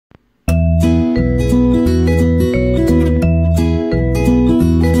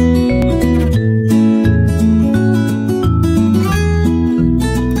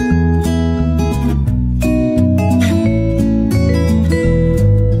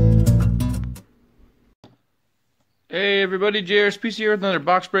everybody, Spicci here with another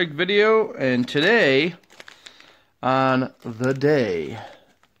box break video, and today, on the day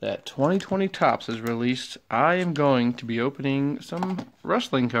that 2020 Topps is released, I am going to be opening some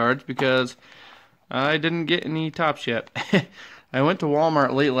wrestling cards because I didn't get any Topps yet. I went to Wal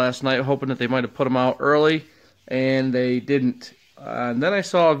Mart late last night hoping that they might have put them out early, and they didn't. And then I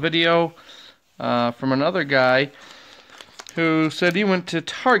saw a video from another guy who said he went to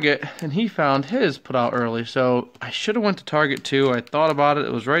Target and he found his put out early. So I should have went to Target too. I thought about it.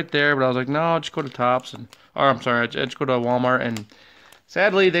 It was right there, but I was like, no, I'll just go to Topps or I'm sorry, I'll just go to Walmart. And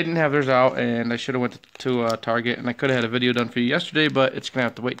sadly, they didn't have theirs out, and I should have went to Target, and I could have had a video done for you yesterday, but it's gonna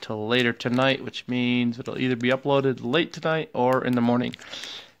have to wait till later tonight, which means it'll either be uploaded late tonight or in the morning.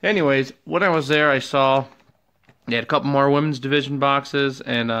 Anyways, when I was there, I saw they had a couple more women's division boxes,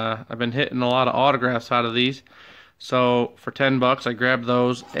 and I've been hitting a lot of autographs out of these. So for $10, I grabbed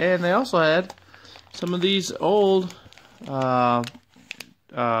those, and they also had some of these old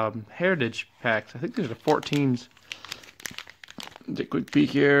heritage packs. I think these are 14s. Take a quick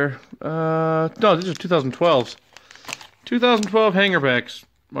peek here. No, these are 2012s. 2012 hanger packs,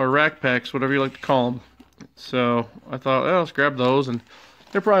 or rack packs, whatever you like to call them. So I thought, well, let's grab those, and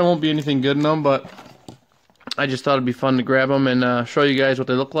there probably won't be anything good in them, but I just thought it'd be fun to grab them and show you guys what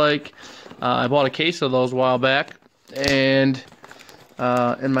they look like. I bought a case of those a while back, and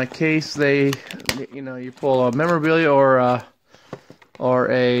in my case, they, you pull a memorabilia or a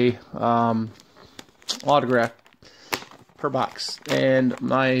autograph per box, and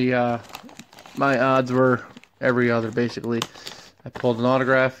my odds were every other, basically. I pulled an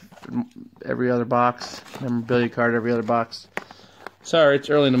autograph every other box, memorabilia card every other box. Sorry, it's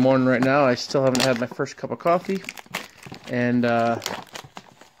early in the morning right now. I still haven't had my first cup of coffee, and I'm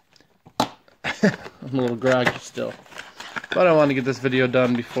a little groggy still. But I want to get this video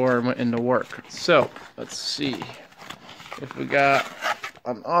done before I went into work. So, let's see if we got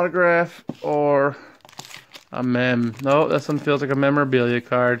an autograph or a mem. No, this one feels like a memorabilia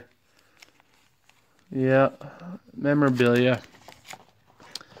card. Yeah, memorabilia.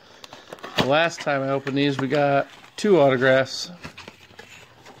 The last time I opened these, we got 2 autographs.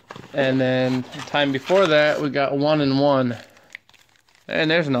 And then the time before that, we got 1 and 1.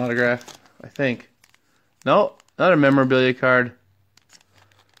 And there's an autograph, I think. No, not a memorabilia card.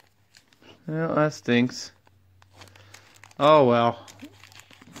 Well, that stinks. Oh well.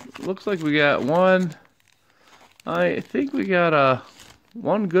 Looks like we got one. I think we got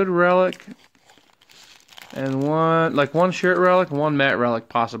one good relic and one shirt relic and one matte relic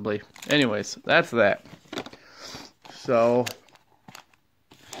possibly. Anyways, that's that. So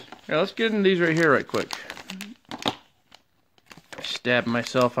yeah, let's get into these right here right quick. I stabbed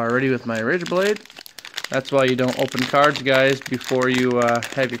myself already with my razor blade. That's why you don't open cards, guys, before you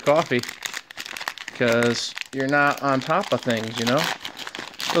have your coffee, because you're not on top of things, you know.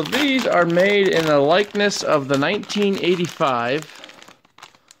 So these are made in the likeness of the 1985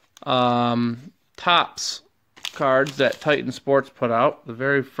 Topps cards that Titan Sports put out, the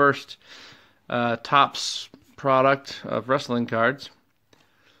very first Topps product of wrestling cards,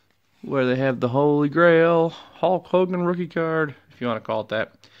 where they have the Holy Grail Hulk Hogan rookie card, if you want to call it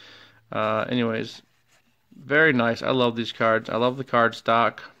that. Anyways, very nice. I love these cards. I love the card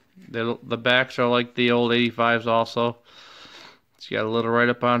stock. The backs are like the old 85s also. It's got a little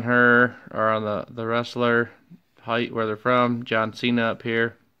write-up on her, or on the wrestler, height, where they're from. John Cena up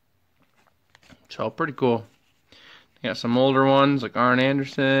here. So, pretty cool. Got some older ones, like Arn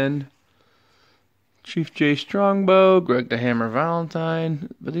Anderson, Chief J Strongbow, Greg the Hammer Valentine.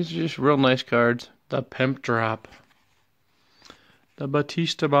 But these are just real nice cards. The Pimp Drop. The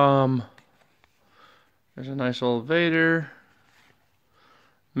Batista Bomb. There's a nice old Vader.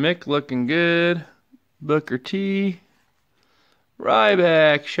 Mick looking good. Booker T.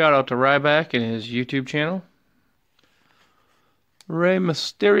 Ryback. Shout out to Ryback and his YouTube channel. Rey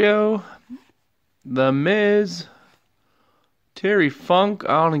Mysterio. The Miz. Terry Funk.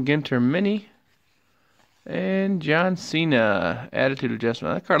 Allen Ginter Mini. And John Cena. Attitude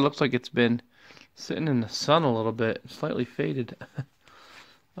Adjustment. That card looks like it's been sitting in the sun a little bit. Slightly faded.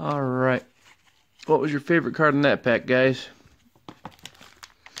 Alright. What was your favorite card in that pack, guys?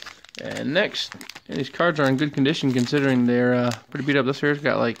 And next, these cards are in good condition considering they're pretty beat up. This here's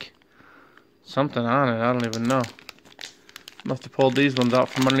got like something on it. I don't even know. Must have pulled these ones out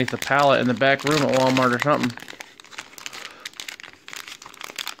from underneath the pallet in the back room at Walmart or something.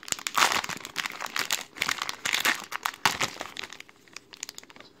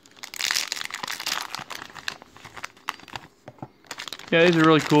 Yeah, these are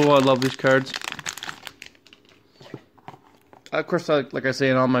really cool. I love these cards. Of course, like I say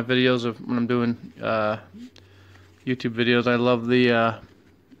in all my videos of when I'm doing YouTube videos. I love the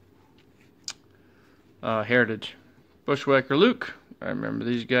Heritage. Bushwhacker Luke. I remember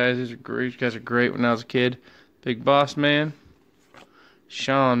these guys. These are great. These guys are great when I was a kid. Big Boss Man.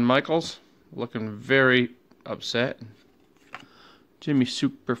 Shawn Michaels. Looking very upset. Jimmy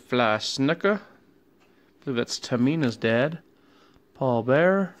Superfly Snuka. I believe that's Tamina's dad. Paul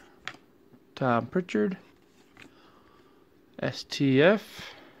Bearer. Tom Pritchard. STF.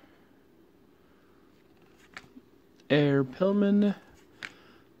 Air Pillman.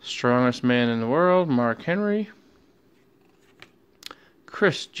 Strongest man in the world, Mark Henry.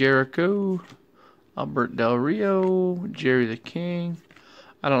 Chris Jericho. Albert Del Rio. Jerry the King.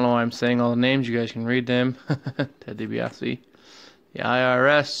 I don't know why I'm saying all the names. You guys can read them. Ted DiBiase. The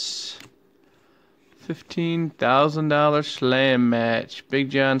IRS. $15,000 slam match. Big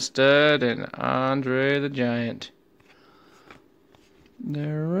John Studd and Andre the Giant.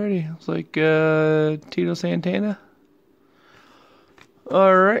 Alrighty. Looks like Tito Santana.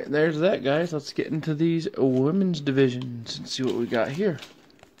 Alright, there's that, guys. Let's get into these women's divisions and see what we got here.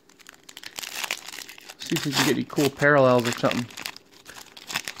 See if we can get any cool parallels or something.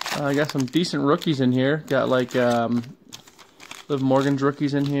 I got some decent rookies in here. Got like Liv Morgan's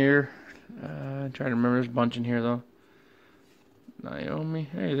rookies in here. I'm trying to remember, there's a bunch in here though. Naomi.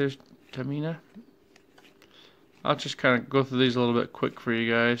 Hey, there's Tamina. I'll just kind of go through these a little bit quick for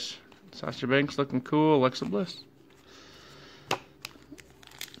you guys. Sasha Banks looking cool. Alexa Bliss.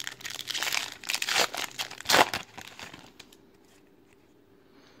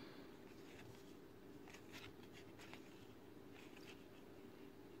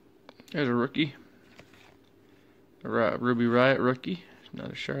 There's a rookie. A Ruby Riott rookie.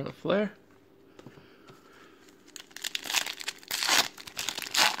 Another Charlotte Flair.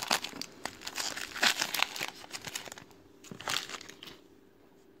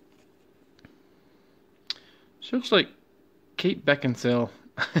 She looks like Kate Beckinsale.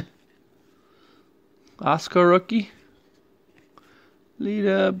 Asuka rookie.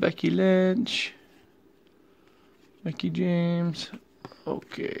 Lita, Becky Lynch. Mickey James.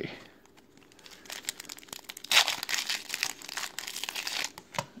 Okay.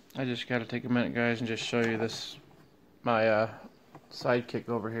 I just got to take a minute, guys, and just show you this, my sidekick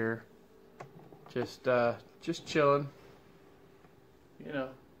over here. Just chilling. You know,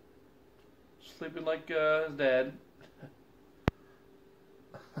 sleeping like his dad.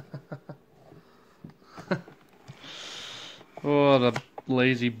 Oh, the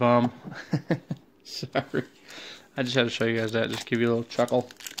lazy bum. Sorry. I just had to show you guys that, just give you a little chuckle.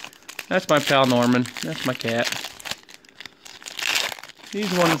 That's my pal Norman. That's my cat. He's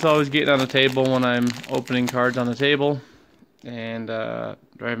the one that's always getting on the table when I'm opening cards on the table. And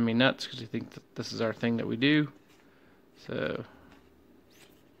driving me nuts because he thinks that this is our thing that we do. So...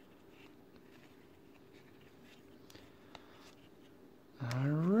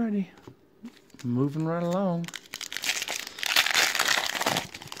 alrighty. Moving right along.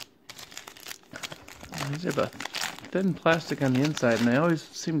 These have a thin plastic on the inside, and they always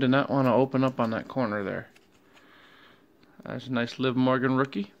seem to not want to open up on that corner there. There's a nice Liv Morgan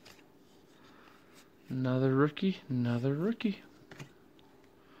rookie. Another rookie. Another rookie.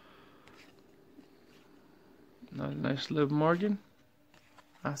 Another nice Liv Morgan.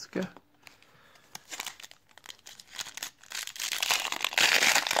 Asuka.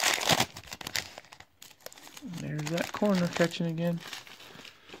 There's that corner catching again.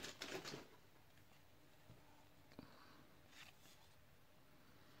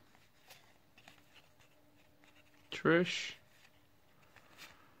 Trish.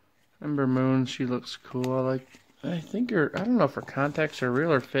 Ember Moon, she looks cool. I think her, I don't know if her contacts are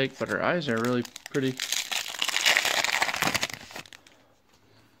real or fake, but her eyes are really pretty.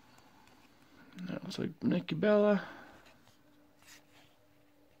 That looks like Nikki Bella.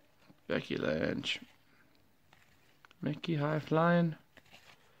 Becky Lynch. Mickey High Flying.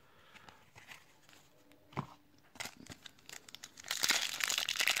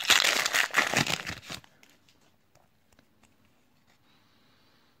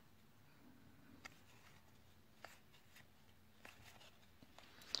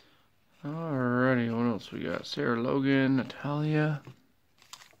 Alrighty, what else we got? Sarah Logan, Natalia.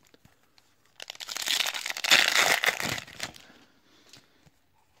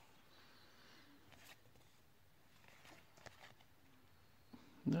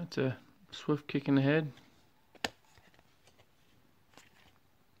 That's a swift kick in the head.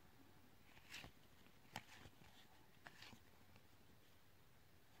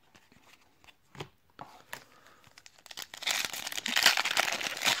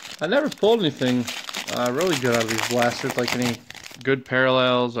 I never pulled anything really good out of these blasters, like any good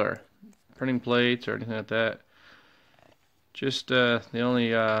parallels or printing plates or anything like that. Just the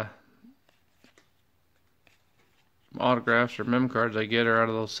only autographs or mem cards I get are out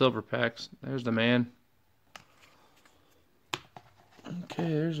of those silver packs. There's the man. Okay,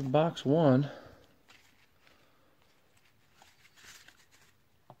 there's box one.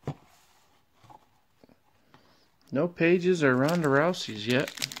 No Pages or Ronda Rousey's yet.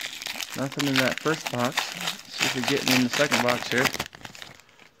 Nothing in that first box. Let's see if we're getting in the second box here.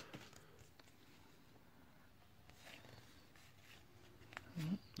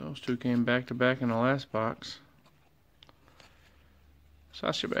 Those two came back to back in the last box.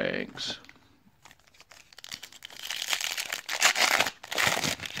 Sasha Banks.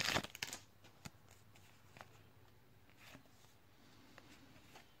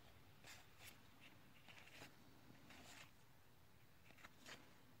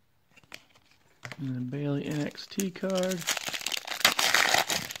 And a Bailey NXT card.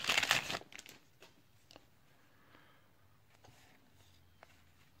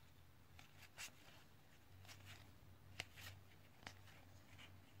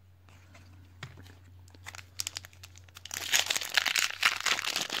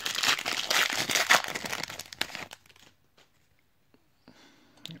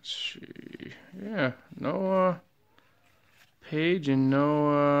 Let's see. Yeah, no Paige and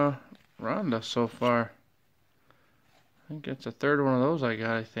no Ronda so far. I think it's the third one of those I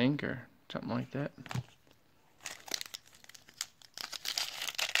got, I think, or something like that.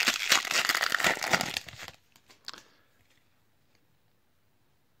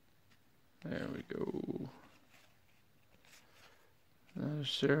 There we go.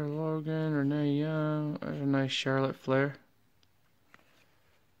 There's Sarah Logan, Renee Young. There's a nice Charlotte Flair.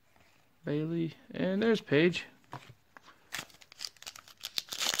 Bailey, and there's Paige.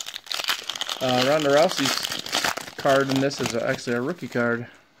 Ronda Rousey's card in this is actually a rookie card.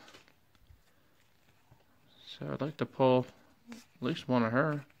 So I'd like to pull at least one of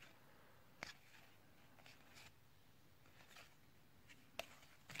her.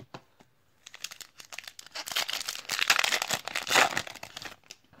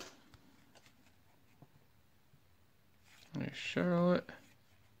 There's Charlotte.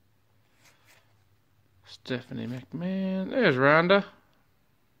 Stephanie McMahon. There's Ronda.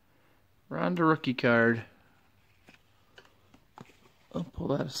 Ronda rookie card. I'll pull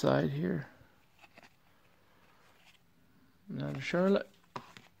that aside here. Another Charlotte.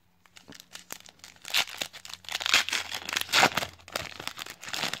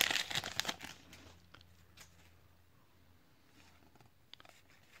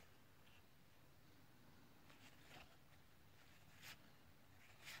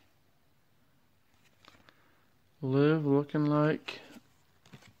 Liv looking like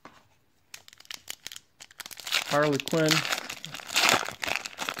Harley Quinn. I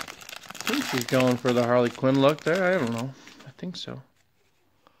think she's going for the Harley Quinn look there. I don't know. I think so.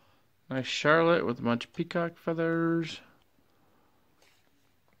 Nice Charlotte with a bunch of peacock feathers.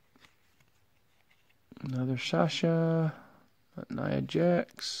 Another Sasha. Nia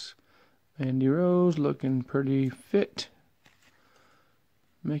Jax. Mandy Rose looking pretty fit.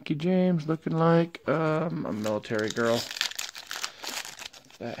 Mickey James looking like a military girl.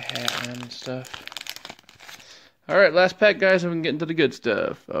 That hat on and stuff. Alright, last pack, guys, and we can get into the good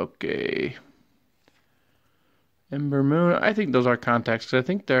stuff. Okay. Ember Moon. I think those are contacts, because I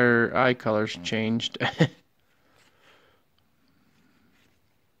think their eye colors changed.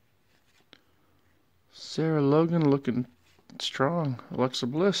 Sarah Logan looking strong. Alexa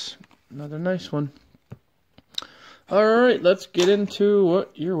Bliss. Another nice one. Alright, let's get into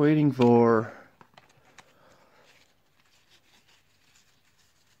what you're waiting for.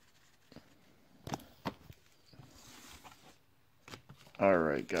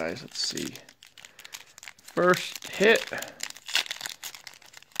 Alright, guys, let's see. First hit.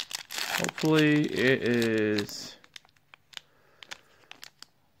 Hopefully it is...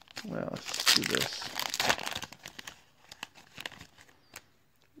 Well, let's do this.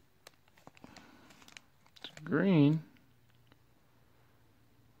 It's green.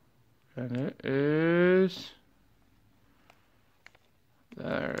 And it is...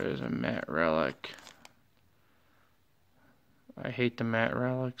 There is a matte relic. I hate the matte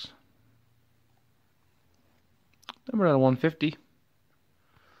relics. Number out of 150.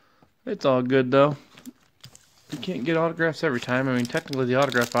 It's all good though. You can't get autographs every time. I mean, technically the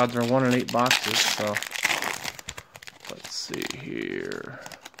autograph odds are 1 in 8 boxes, so. Let's see here.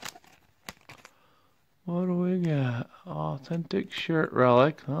 What do we got? Authentic shirt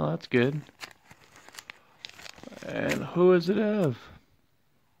relic. Oh, that's good. And who is it of?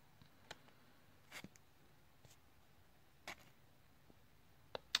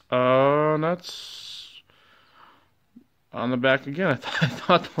 That's On the back again. I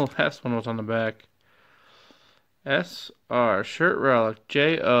thought the last one was on the back. SR shirt relic.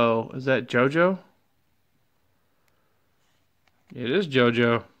 JO. Is that JoJo? It is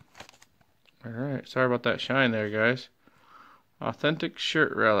JoJo. Alright, sorry about that shine there, guys. Authentic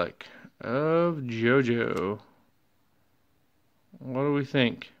shirt relic of JoJo. What do we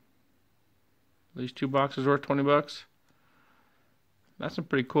think? These 2 boxes worth 20 bucks. That's some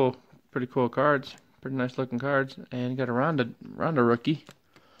pretty cool cards. Pretty nice looking cards. And you got a Ronda rookie.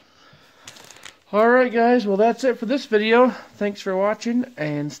 Alright guys, well that's it for this video. Thanks for watching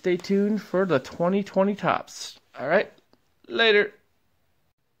and stay tuned for the 2020 Topps. Alright, later.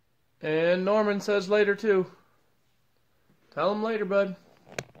 And Norman says later too. Tell him later, bud.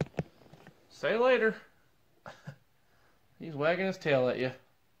 Say later. He's wagging his tail at you.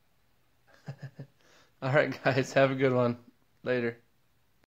 Alright guys, have a good one. Later.